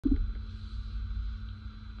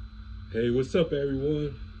Hey, what's up,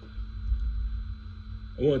 everyone?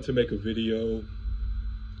 I wanted to make a video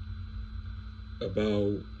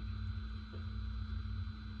about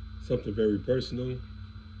something very personal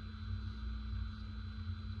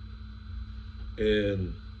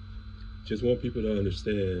and just want people to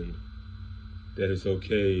understand that it's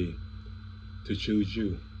okay to choose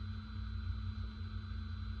you.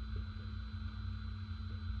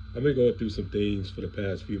 I've been going through some things for the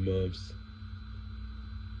past few months,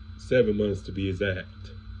 7 months to be exact.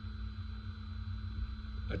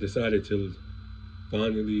 I decided to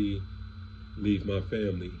finally leave my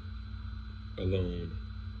family alone.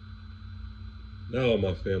 Not all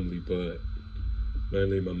my family, but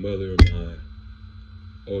mainly my mother and my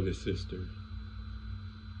oldest sister.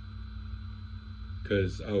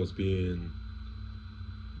 Because I was being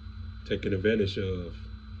taken advantage of,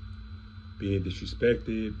 being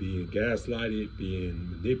disrespected, being gaslighted,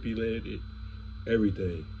 being manipulated,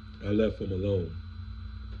 everything. I left them alone.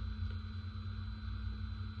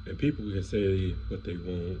 And people can say what they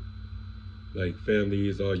want, like family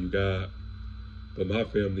is all you got. But my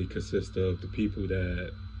family consists of the people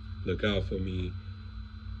that look out for me,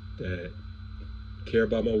 that care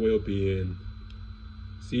about my well-being,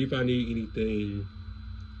 see if I need anything,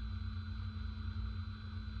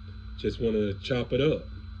 just want to chop it up,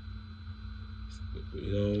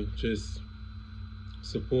 just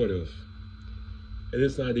supportive. And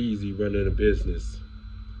it's not easy running a business.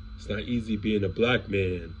 It's not easy being a black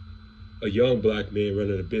man, a young black man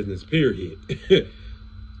running a business, period.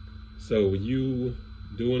 So when you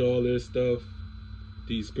doing all this stuff,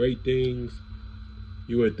 these great things,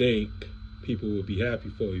 you would think people would be happy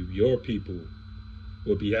for you. Your people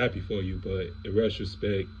would be happy for you, but in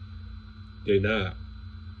retrospect, they're not.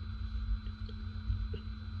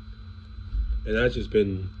 And I've just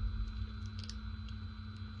been,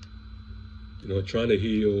 trying to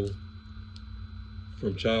heal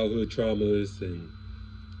from childhood traumas and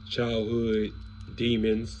childhood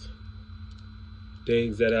demons,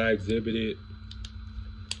 things that I exhibited,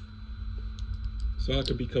 so I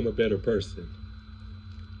could become a better person.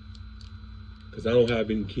 Because I don't have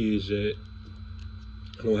any kids yet.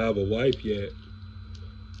 I don't have a wife yet.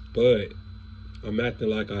 But I'm acting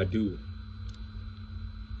like I do.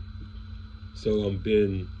 So I've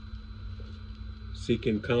been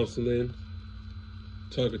seeking counseling,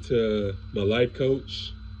 talking to my life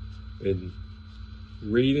coach, and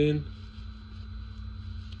reading.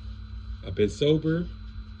 I've been sober,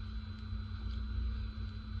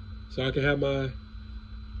 so I can have my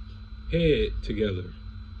head together.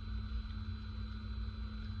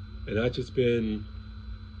 And I've just been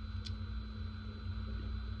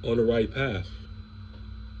on the right path.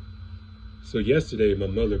 So yesterday, my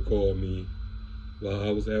mother called me while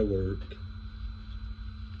I was at work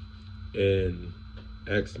and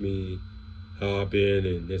asked me how I've been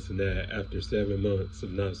and this and that after 7 months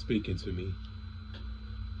of not speaking to me.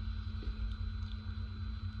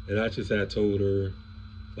 And I just had told her,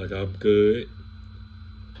 like, I'm good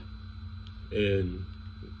and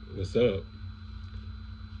what's up.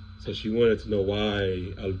 So she wanted to know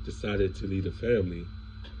why I decided to leave the family.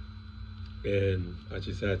 And I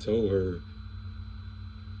just had told her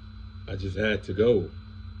I just had to go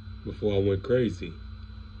before I went crazy.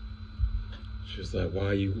 She was like,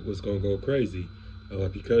 why you was gonna go crazy? I was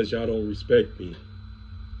like, because y'all don't respect me.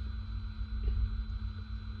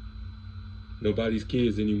 Nobody's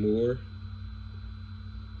kids anymore.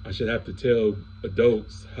 I should have to tell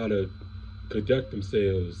adults how to conduct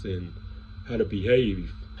themselves and how to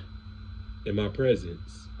behave in my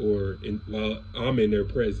presence or while I'm in their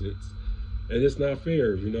presence. And it's not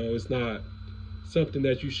fair, it's not something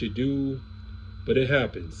that you should do, but it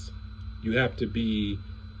happens. You have to be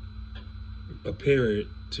a parent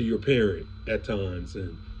to your parent at times,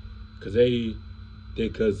 and because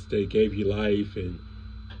they gave you life and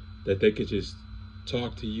that they could just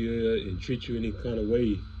talk to you and treat you any kind of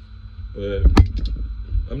way. But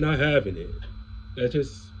I'm not having it. That's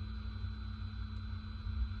just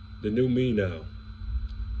the new me now.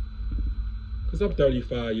 Because I'm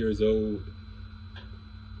 35 years old.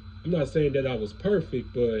 I'm not saying that I was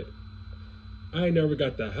perfect, but I ain't never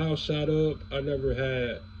got the house shot up. I never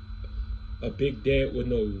had a big debt with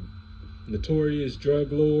no notorious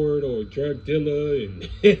drug lord or drug dealer. And,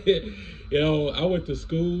 I went to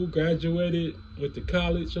school, graduated, went to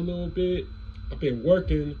college a little bit. I've been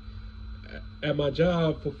working at my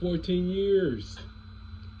job for 14 years.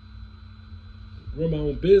 Run my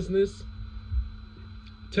own business,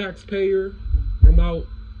 taxpayer. I'm out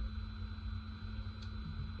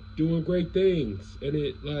doing great things.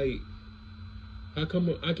 And how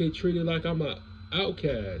come I get treated like I'm a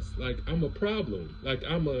outcast, like I'm a problem, like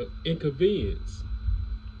I'm a inconvenience.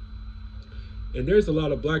 And there's a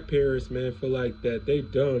lot of black parents, man, feel like that they've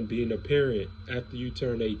done being a parent after you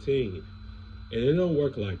turn 18. And it don't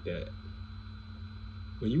work like that.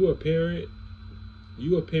 When you a parent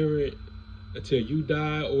until you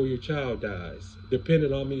die or your child dies,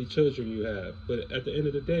 depending on how many children you have. But at the end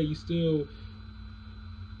of the day, you still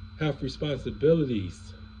have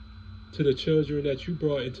responsibilities to the children that you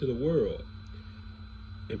brought into the world.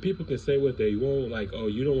 And people can say what they want, like, oh,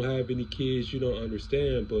 you don't have any kids, you don't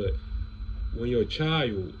understand. But when your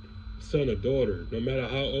child, son or daughter, no matter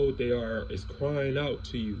how old they are, is crying out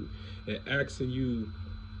to you and asking you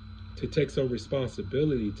to take some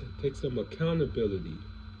responsibility, to take some accountability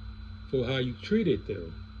for how you treated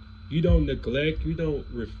them. You don't neglect, you don't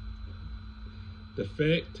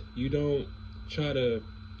defect, you don't try to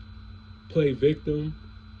play victim.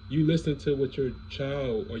 You listen to what your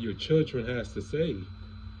child or your children has to say.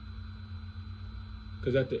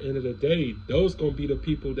 Because at the end of the day, those going to be the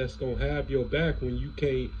people that's going to have your back when you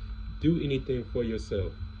can't do anything for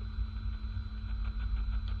yourself.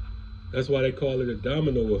 That's why they call it a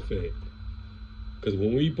domino effect. Because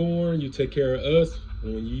when we born, you take care of us.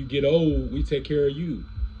 When you get old, we take care of you.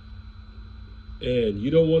 And you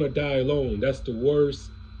don't want to die alone. That's the worst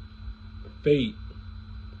fate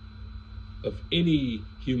of any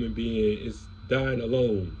human being, is dying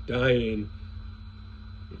alone, dying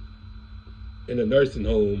in a nursing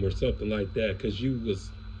home or something like that because you was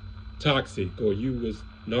toxic or you was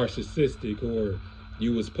narcissistic or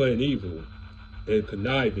you was playing evil and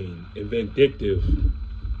conniving and vindictive,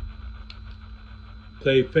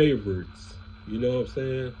 play favorites, you know what I'm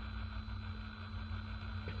saying?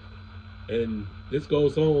 And this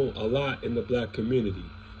goes on a lot in the black community.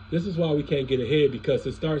 This is why we can't get ahead, because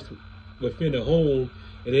it starts within the home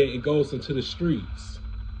and then it goes into the streets,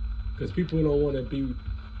 because people don't want to be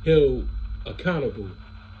held accountable.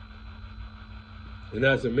 And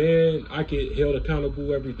as a man, I get held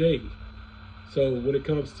accountable every day. So when it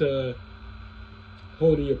comes to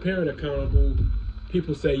holding your parent accountable,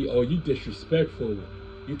 people say, oh, you disrespectful,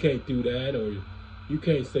 you can't do that, or you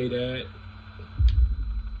can't say that.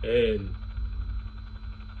 And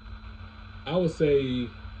I would say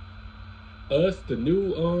us, the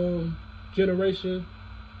new generation,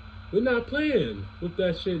 we're not playing with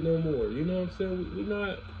that shit no more. You know what I'm saying? We're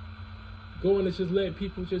not going to just let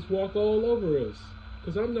people just walk all over us.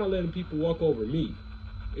 Because I'm not letting people walk over me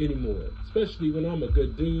anymore. Especially when I'm a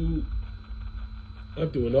good dude. I'm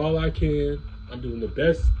doing all I can. I'm doing the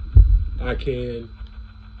best I can.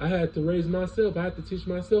 I had to raise myself. I had to teach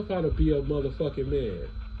myself how to be a motherfucking man.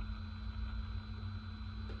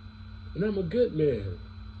 And I'm a good man.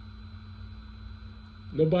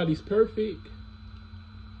 Nobody's perfect.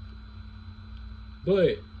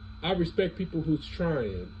 But I respect people who's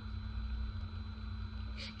trying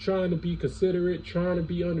to be considerate, trying to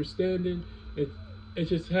be understanding, and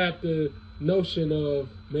just have the notion of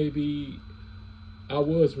maybe I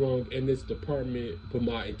was wrong in this department, but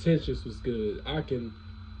my intentions was good. I can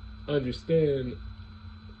understand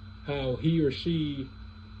how he or she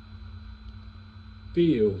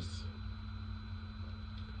feels.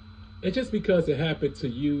 And just because it happened to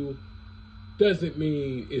you doesn't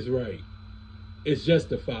mean it's right. It's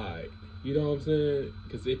justified. You know what I'm saying?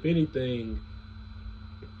 Because if anything,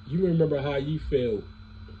 you remember how you felt.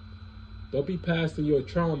 Don't be passing your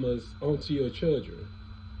traumas onto your children,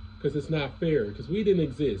 because it's not fair, because we didn't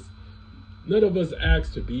exist. None of us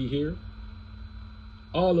asked to be here.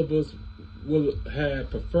 All of us will have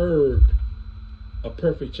preferred a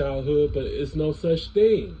perfect childhood, but it's no such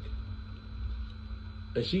thing.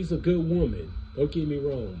 And she's a good woman. Don't get me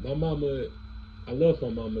wrong. My mama, I love my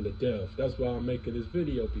mama to death. That's why I'm making this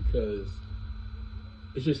video, because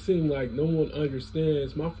it just seemed like no one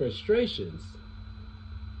understands my frustrations.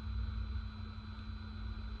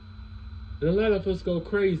 And a lot of us go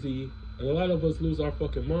crazy, and a lot of us lose our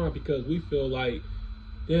fucking mind because we feel like,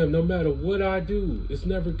 damn, no matter what I do, it's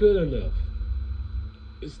never good enough.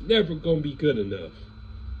 It's never gonna be good enough.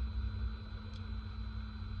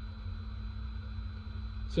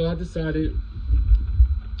 So I decided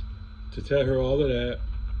to tell her all of that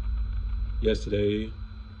yesterday.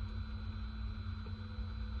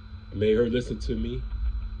 I made her listen to me.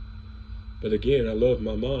 But again, I love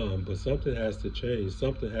my mom, but something has to change.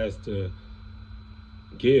 Something has to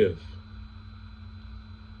give.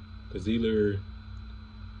 Because either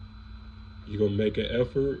you're going to make an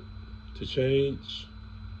effort to change,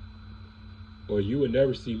 or you will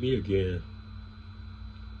never see me again.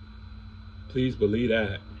 Please believe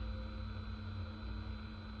that.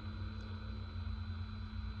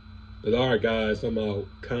 But alright guys, I'm out.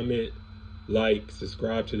 Comment, like,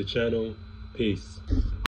 subscribe to the channel. Peace.